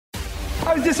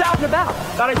I was just out and about.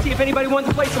 Thought I'd see if anybody wanted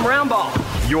to play some round ball.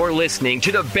 You're listening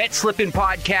to the Bet Slippin'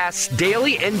 Podcast's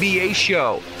daily NBA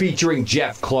show, featuring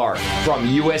Jeff Clark from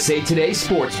USA Today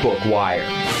Sportsbook Wire.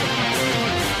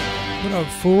 What up,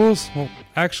 fools? Well,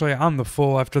 actually, I'm the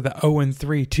fool after the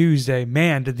 0-3 Tuesday.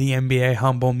 Man, did the NBA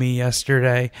humble me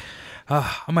yesterday.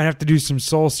 I might have to do some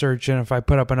soul searching if I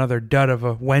put up another dud of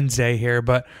a Wednesday here,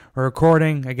 but we're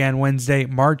recording, again, Wednesday,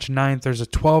 March 9th. There's a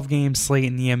 12-game slate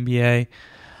in the NBA.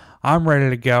 I'm ready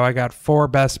to go. I got 4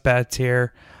 best bets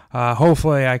here.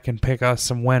 Hopefully I can pick us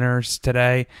some winners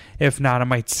today. If not, I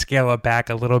might scale it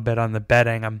back a little bit on the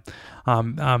betting.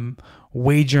 I'm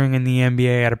wagering in the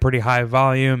NBA at a pretty high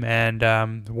volume,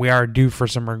 and we are due for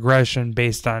some regression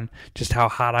based on just how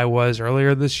hot I was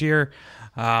earlier this year.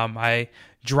 I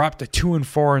dropped to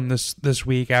 2-4 in this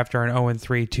week after an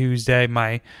 0-3 Tuesday.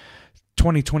 My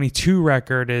 2022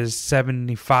 record is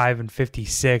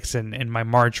 75-56, and my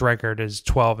March record is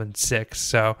 12-6.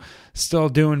 So still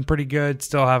doing pretty good.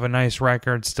 Still have a nice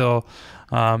record. Still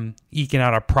eking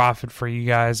out a profit for you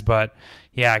guys. But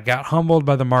yeah, I got humbled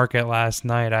by the market last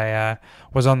night. I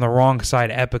was on the wrong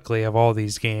side epically of all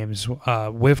these games.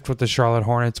 Whiffed with the Charlotte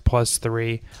Hornets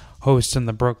 +3, hosting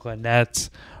the Brooklyn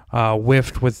Nets.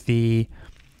 Whiffed with the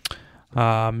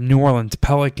New Orleans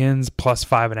Pelicans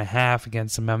 +5.5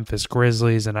 against the Memphis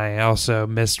Grizzlies, and I also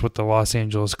missed with the Los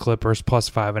Angeles Clippers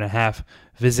 +5.5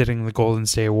 visiting the Golden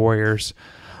State Warriors.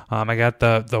 I got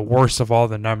the worst of all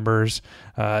the numbers.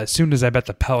 As soon as I bet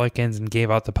the Pelicans and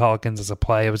gave out the Pelicans as a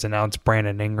play, it was announced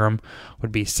Brandon Ingram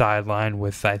would be sidelined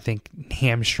with, I think,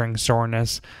 hamstring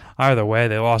soreness. Either way,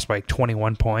 they lost by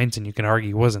 21 points, and you can argue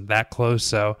he wasn't that close,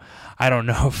 so I don't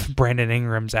know if Brandon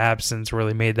Ingram's absence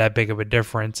really made that big of a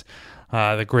difference.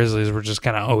 The Grizzlies were just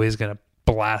kind of always going to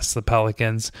blast the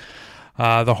Pelicans.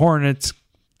 The Hornets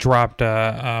dropped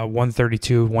a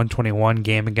 132-121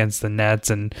 game against the Nets,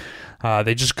 and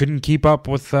they just couldn't keep up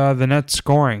with the Nets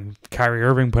scoring. Kyrie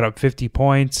Irving put up 50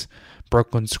 points.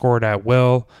 Brooklyn scored at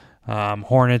will.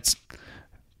 Hornets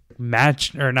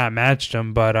not matched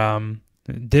them, but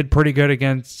did pretty good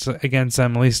against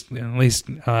them, at least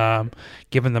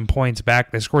giving them points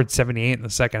back. They scored 78 in the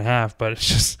second half, but it's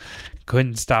just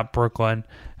couldn't stop Brooklyn.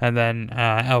 And then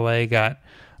LA got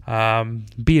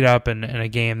beat up in a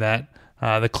game that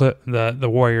the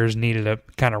Warriors needed to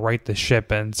kind of right the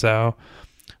ship in. So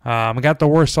I got the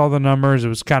worst of all the numbers. It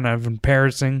was kind of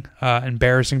embarrassing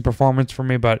performance for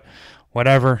me, but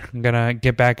whatever. I'm gonna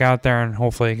get back out there and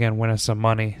hopefully again win us some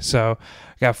money. So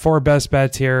I got 4 best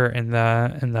bets here in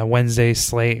the Wednesday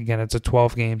slate. Again, it's a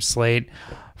 12-game slate.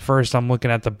 First, I'm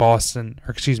looking at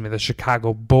the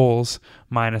Chicago Bulls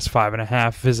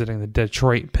 -5.5 visiting the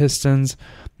Detroit Pistons.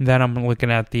 Then I'm taking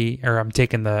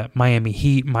the Miami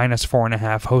Heat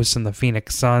 -4.5 hosting the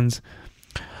Phoenix Suns.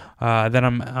 Then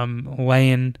I'm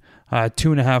laying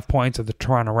 2.5 points of the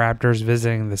Toronto Raptors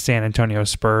visiting the San Antonio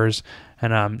Spurs,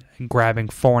 and I'm grabbing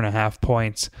 4.5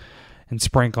 points and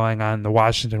sprinkling on the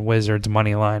Washington Wizards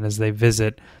money line as they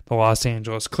visit the Los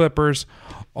Angeles Clippers.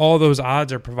 All those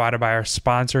odds are provided by our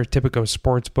sponsor, Tipico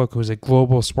Sportsbook, who's a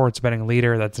global sports betting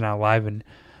leader that's now live in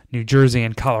New Jersey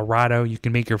and Colorado. You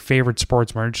can make your favorite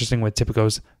sports more interesting with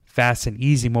Tipico's fast and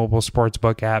easy mobile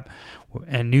sportsbook app,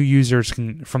 and new users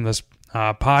from this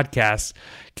podcast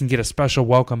can get a special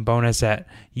welcome bonus at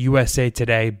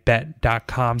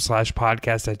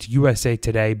usatodaybet.com/podcast. That's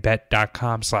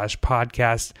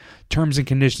usatodaybet.com/podcast. Terms and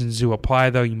conditions do apply,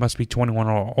 though. You must be 21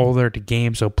 or older to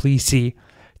game, so please see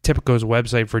Tipico's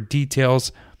website for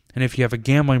details. And if you have a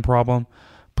gambling problem,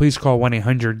 please call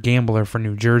 1-800-GAMBLER for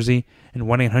New Jersey and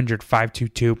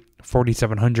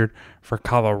 1-800-522-4700 for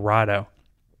Colorado.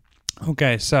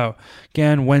 Okay, so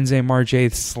again, Wednesday, March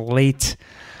 8th slate.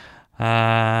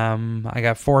 I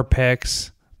got 4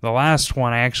 picks. The last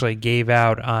one I actually gave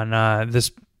out on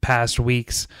this past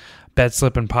week's Bet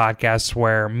Slippin' podcast,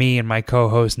 where me and my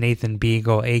co-host Nathan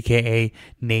Beagle, a.k.a.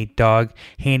 Nate Dogg,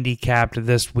 handicapped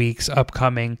this week's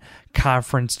upcoming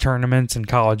conference tournaments in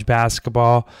college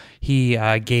basketball. He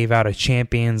gave out a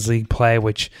Champions League play,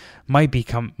 which might be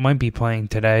playing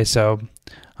today. So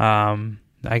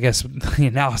I guess the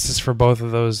analysis for both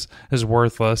of those is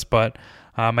worthless, but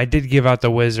I did give out the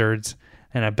Wizards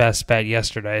and a best bet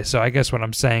yesterday. So I guess what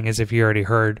I'm saying is if you already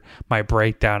heard my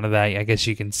breakdown of that, I guess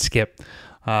you can skip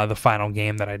the final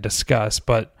game that I discussed.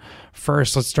 But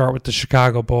first, let's start with the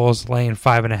Chicago Bulls laying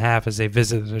 5.5 as they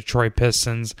visit the Detroit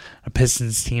Pistons, a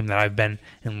Pistons team that I've been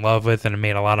in love with and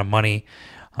made a lot of money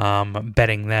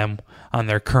betting them on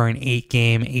their current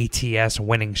 8-game ATS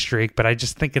winning streak. But I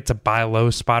just think it's a buy low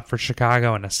spot for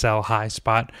Chicago and a sell high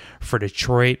spot for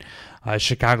Detroit.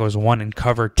 Chicago's won and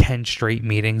covered 10 straight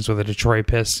meetings with the Detroit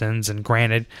Pistons. And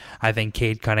granted, I think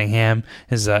Cade Cunningham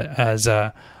is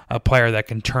a player that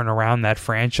can turn around that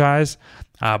franchise.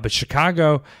 But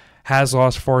Chicago has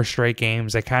lost 4 straight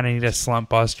games. They kind of need a slump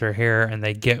buster here, and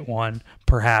they get one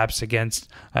perhaps against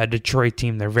a Detroit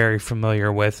team they're very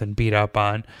familiar with and beat up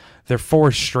on. Their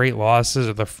 4 straight losses,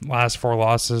 or the last 4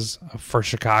 losses for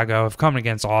Chicago, have come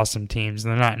against awesome teams,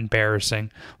 and they're not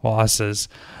embarrassing losses.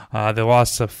 They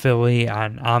lost to Philly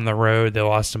on the road. They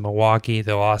lost to Milwaukee.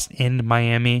 They lost in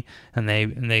Miami, and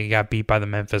they got beat by the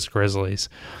Memphis Grizzlies.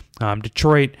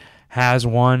 Detroit has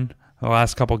won the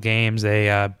last couple games.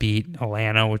 They beat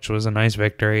Atlanta, which was a nice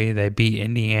victory. They beat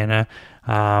Indiana.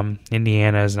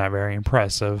 Indiana is not very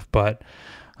impressive, but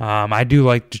I do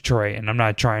like Detroit, and I'm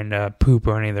not trying to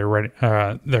poo-poo any of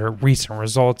their recent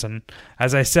results. And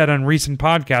as I said on recent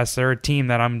podcasts, they're a team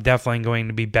that I'm definitely going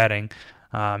to be betting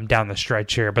down the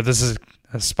stretch here. But this is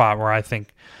a spot where I think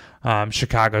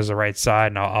Chicago's the right side,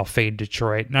 and I'll fade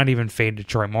Detroit. Not even fade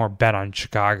Detroit, more bet on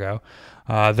Chicago.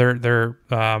 They're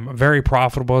very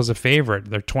profitable as a favorite.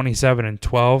 They're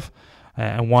 27-12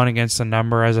 and 1 against the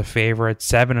number as a favorite,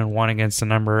 7-1 against the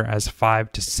number as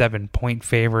 5 to 7 point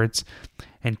favorites,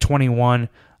 and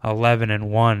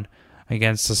 21-11-1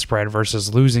 against the spread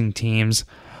versus losing teams.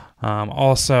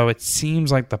 Also, it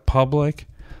seems like the public,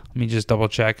 let me just double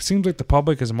check, it seems like the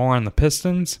public is more on the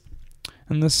Pistons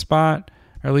in this spot,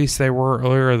 or at least they were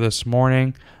earlier this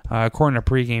morning. According to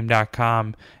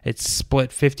pregame.com, it's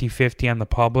split 50-50 on the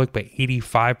public, but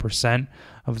 85%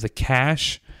 of the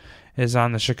cash is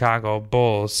on the Chicago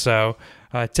Bulls. So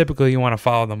typically you want to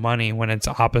follow the money when it's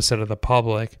opposite of the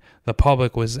public. The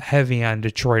public was heavy on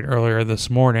Detroit earlier this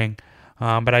morning,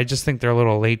 but I just think they're a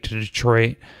little late to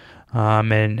Detroit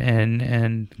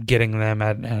and getting them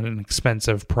at an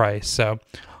expensive price. So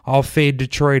I'll fade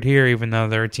Detroit here, even though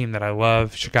they're a team that I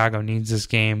love. Chicago needs this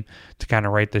game to kind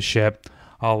of right the ship.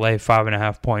 I'll lay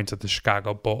 5.5 points at the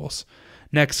Chicago Bulls.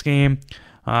 Next game,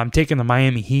 I'm taking the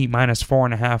Miami Heat minus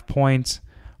 4.5 points.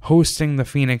 Hosting the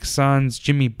Phoenix Suns.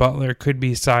 Jimmy Butler could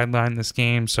be sidelined this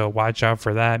game, so watch out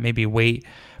for that. Maybe wait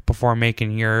before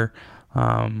making your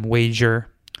wager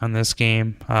on this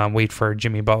game. Wait for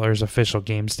Jimmy Butler's official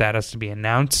game status to be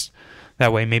announced.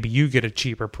 That way, maybe you get a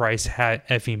cheaper price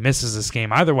if he misses this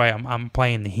game. Either way, I'm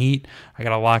playing the Heat. I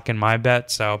got to lock in my bet,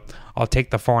 so I'll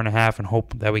take the 4.5 and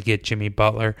hope that we get Jimmy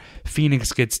Butler.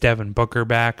 Phoenix gets Devin Booker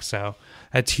back, so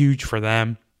that's huge for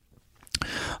them.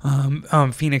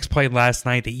 Phoenix played last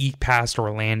night. They eked past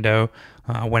Orlando,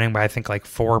 winning by I think like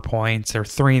 4 points. They're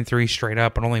 3-3 straight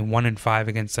up, and only 1-5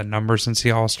 against the number since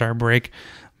the All-Star break.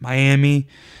 Miami,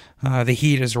 the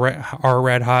Heat are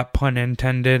red hot, pun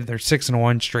intended. They're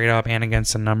 6-1 straight up and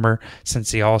against the number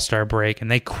since the All-Star break, and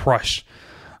they crushed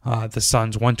the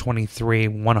Suns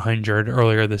 123-100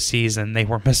 earlier this season. They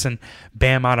were missing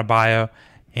Bam Adebayo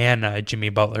and Jimmy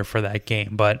Butler for that game,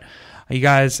 but you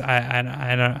guys,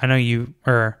 I know you,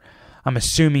 or I'm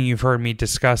assuming you've heard me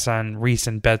discuss on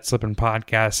recent bet slipping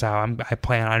podcasts how I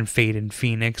plan on fading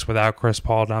Phoenix without Chris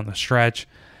Paul down the stretch.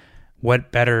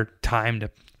 What better time to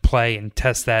play and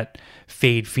test that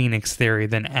fade Phoenix theory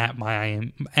than at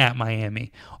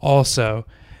Miami? Also,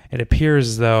 it appears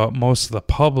as though most of the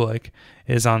public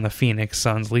is on the Phoenix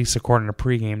Suns, at least according to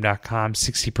pregame.com.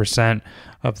 60%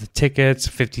 of the tickets,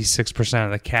 56%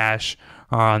 of the cash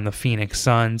are on the Phoenix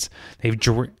Suns. They've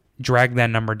dragged that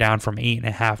number down from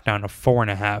 8.5 down to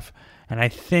 4.5. And I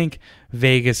think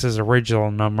Vegas's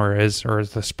original number is, or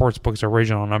the sportsbook's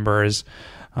original number is,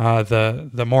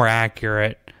 the more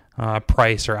accurate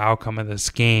price or outcome of this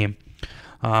game.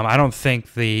 I don't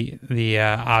think the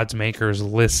odds makers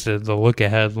listed the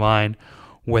look-ahead line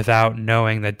without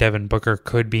knowing that Devin Booker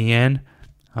could be in.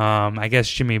 I guess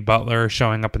Jimmy Butler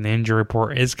showing up in the injury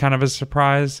report is kind of a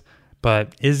surprise,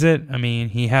 but is it? I mean,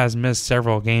 he has missed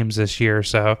several games this year,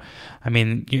 so I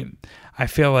mean, I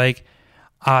feel like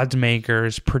odds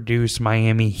makers produce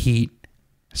Miami Heat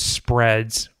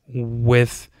spreads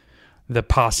with the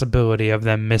possibility of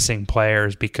them missing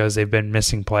players because they've been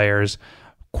missing players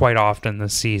quite often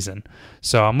this season.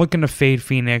 So I'm looking to fade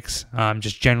Phoenix,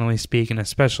 just generally speaking,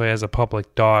 especially as a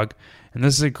public dog. And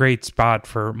this is a great spot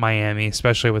for Miami,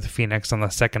 especially with Phoenix on the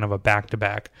second of a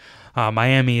back-to-back.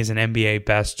 Miami is an NBA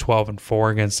best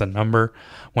 12-4 against the number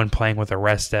when playing with a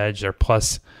rest edge. They're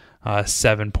plus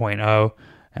 7.0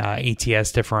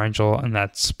 ATS differential in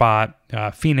that spot.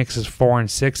 Phoenix is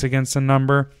 4-6 against the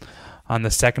number. on the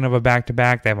second of a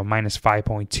back-to-back. They have a minus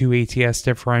 5.2 ATS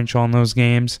differential in those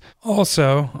games.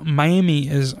 Also, Miami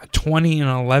is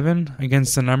 20-11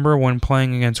 against the number when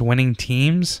playing against winning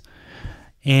teams.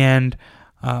 And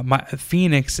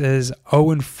Phoenix is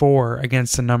 0-4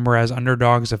 against the number as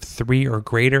underdogs of 3 or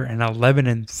greater, and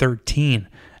 11-13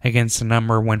 against the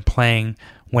number when playing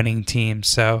winning teams.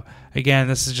 So again,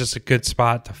 this is just a good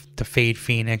spot to fade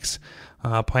Phoenix,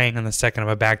 playing on the second of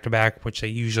a back-to-back, which they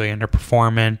usually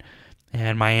underperform in.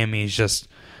 And Miami is just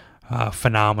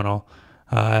phenomenal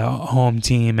home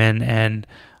team, and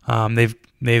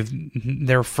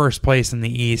they're first place in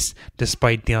the East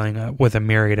despite dealing with a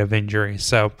myriad of injuries.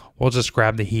 So we'll just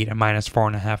grab the Heat at minus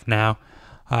 4.5 now.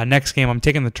 Next game, I'm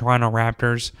taking the Toronto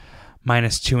Raptors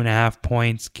minus 2.5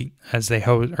 points as they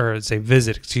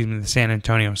visit the San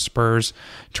Antonio Spurs.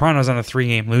 Toronto's on a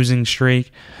 3-game losing streak,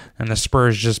 and the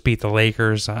Spurs just beat the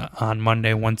Lakers on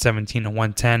Monday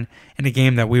 117-110 in a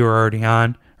game that we were already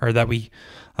on, or that we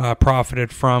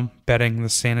profited from betting the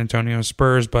San Antonio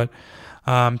Spurs. But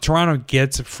Toronto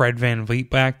gets Fred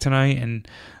VanVleet back tonight, and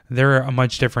they're a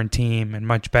much different team and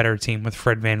much better team with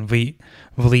Fred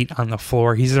VanVleet on the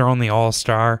floor. He's their only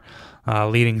all-star,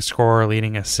 leading scorer,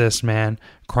 leading assist man,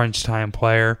 crunch time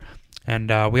player.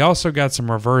 And we also got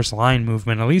some reverse line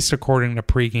movement, at least according to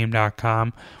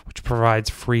pregame.com, which provides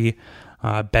free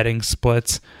betting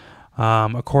splits.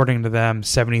 According to them,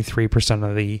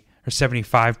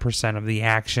 75% of the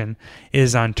action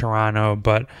is on Toronto,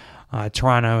 but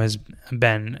Toronto has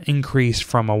been increased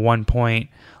from a 1-point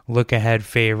look-ahead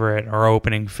favorite or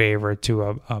opening favorite to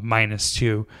a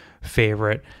 -2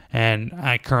 favorite. And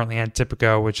I currently on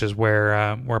Tipico, which is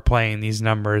where we're playing these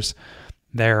numbers,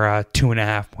 they're a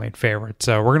 2.5-point favorite.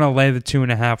 So we're going to lay the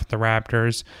 2.5 with the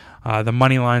Raptors. The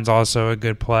money line's also a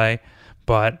good play,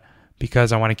 but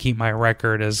because I want to keep my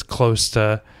record as close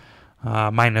to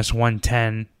minus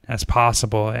 110 as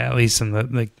possible, at least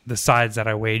in the sides that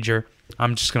I wager,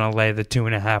 I'm just going to lay the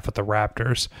 2.5 with the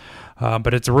Raptors.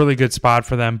 But it's a really good spot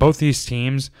for them. Both these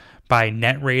teams, by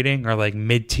net rating, are like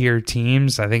mid-tier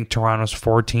teams. I think Toronto's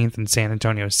 14th and San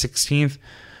Antonio's 16th.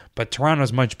 But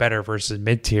Toronto's much better versus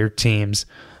mid-tier teams.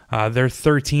 They're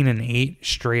 13-8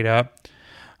 straight up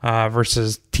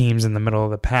versus teams in the middle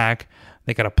of the pack.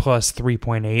 They got a plus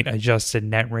 3.8 adjusted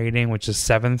net rating, which is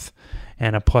 7th,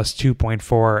 and a plus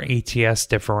 2.4 ATS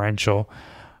differential.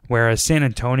 Whereas San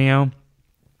Antonio,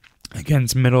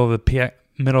 against middle of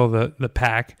the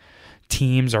pack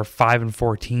teams, are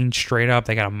 5-14 straight up.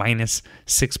 They got a minus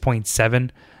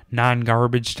 6.7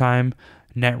 non-garbage time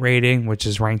net rating, which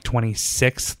is ranked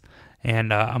 26th,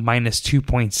 and a minus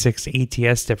 2.6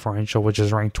 ATS differential, which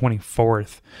is ranked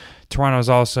 24th. Toronto's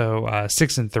also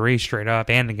 6-3 straight up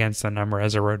and against the number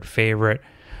as a road favorite,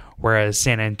 whereas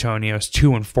San Antonio's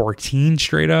 2-14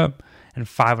 straight up and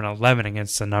 5-11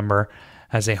 against the number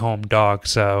as a home dog.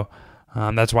 So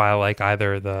that's why I like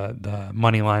either the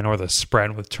money line or the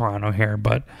spread with Toronto here.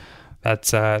 But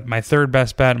that's my third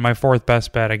best bet. My fourth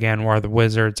best bet, again, were the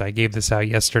Wizards. I gave this out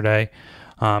yesterday.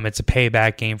 It's a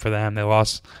payback game for them.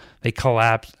 They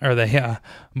collapsed, or they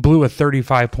blew a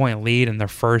 35-point lead in their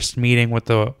first meeting with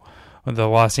the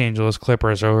Los Angeles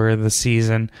Clippers earlier this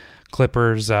season.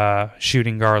 Clippers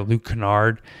shooting guard Luke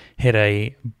Kennard hit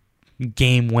a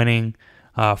game-winning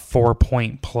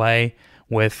 4-point play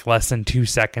with less than 2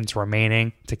 seconds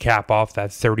remaining to cap off that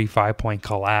 35-point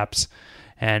collapse.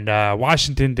 And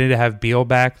Washington did have Beal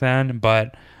back then,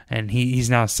 and he's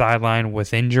now sidelined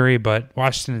with injury, but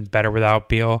Washington is better without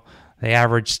Beal. They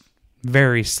averaged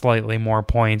very slightly more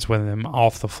points with him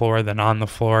off the floor than on the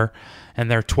floor,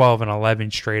 and they're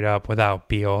 12-11 straight up without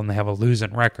Beal, and they have a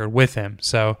losing record with him.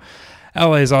 So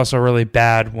LA is also really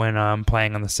bad when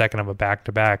playing on the second of a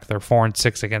back-to-back. They're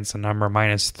 4-6 against the number,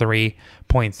 minus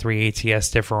 3.3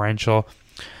 ATS differential.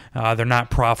 They're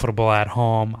not profitable at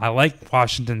home. I like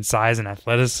Washington's size and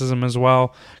athleticism as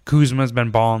well. Kuzma's been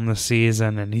balling this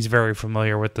season, and he's very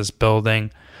familiar with this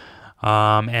building.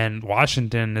 And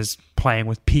Washington is playing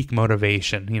with peak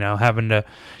motivation, having to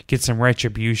get some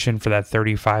retribution for that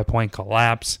 35-point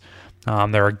collapse.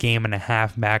 They're a game and a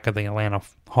half back of the Atlanta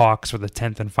Hawks for the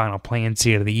 10th and final play-in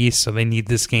seed of the East, so they need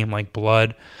this game like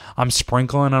blood. I'm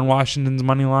sprinkling on Washington's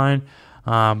money line,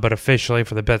 but officially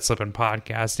for the Bet Slippin'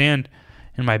 podcast and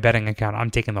in my betting account, I'm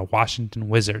taking the Washington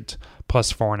Wizards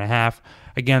plus 4.5.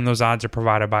 Again, those odds are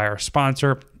provided by our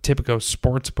sponsor, Tipico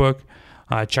Sportsbook.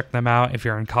 Check them out. If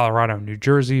you're in Colorado and New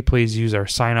Jersey, please use our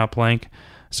sign-up link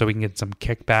so we can get some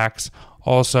kickbacks.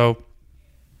 Also,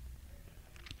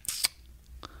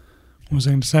 what was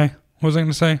I going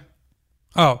to say?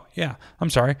 Oh, yeah. I'm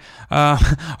sorry.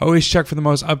 Always check for the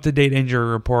most up-to-date injury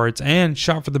reports and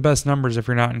shop for the best numbers if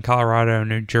you're not in Colorado or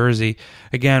New Jersey.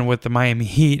 Again, with the Miami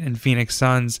Heat and Phoenix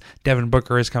Suns, Devin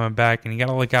Booker is coming back, and you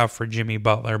got to look out for Jimmy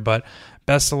Butler. But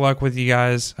best of luck with you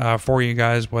guys, for you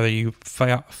guys, whether you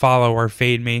follow or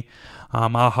fade me.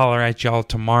 I'll holler at y'all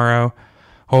tomorrow.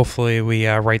 Hopefully we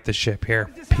right the ship here.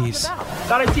 Peace.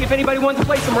 Thought I'd see if anybody wanted to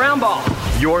play some round ball.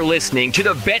 You're listening to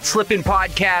the Bet Slippin'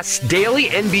 Podcast Daily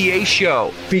NBA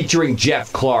Show featuring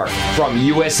Jeff Clark from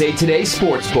USA Today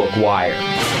Sportsbook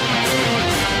Wire.